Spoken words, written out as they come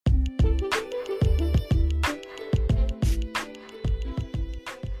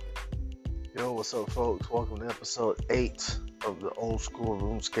Yo, what's up, folks? Welcome to episode 8 of the Old School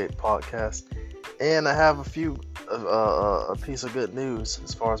RuneScape podcast. And I have a piece of good news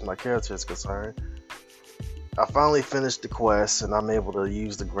as far as my character is concerned. I finally finished the quest and I'm able to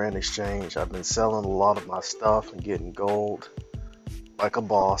use the Grand Exchange. I've been selling a lot of my stuff and getting gold like a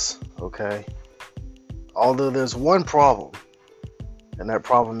boss, okay? Although there's one problem, and that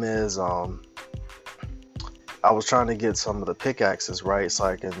problem is I was trying to get some of the pickaxes right so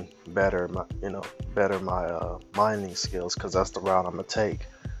I can better my mining skills, because that's the route I'm gonna take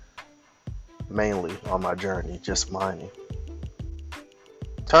mainly on my journey, just mining.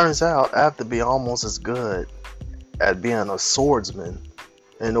 Turns out I have to be almost as good at being a swordsman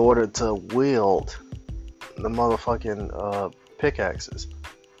in order to wield the motherfucking pickaxes.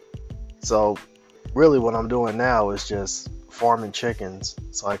 So really what I'm doing now is just farming chickens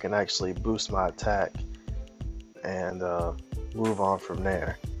so I can actually boost my attack and move on from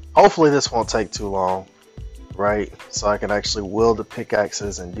there. Hopefully this won't take too long, right? So I can actually wield the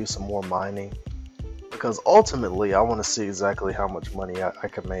pickaxes and do some more mining, because ultimately I want to see exactly how much money I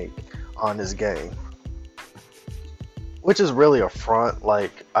can make on this game, which is really a front.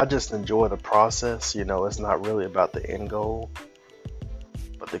 Like, I just enjoy the process, it's not really about the end goal.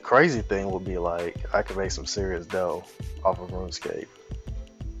 But the crazy thing would be, like, I could make some serious dough off of RuneScape.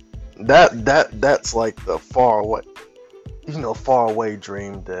 That's like the far away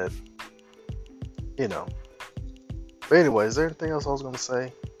dream that, But anyway, is there anything else I was gonna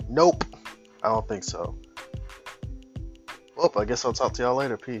say? Nope, I don't think so. Well, I guess I'll talk to y'all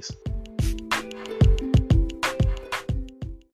later. Peace.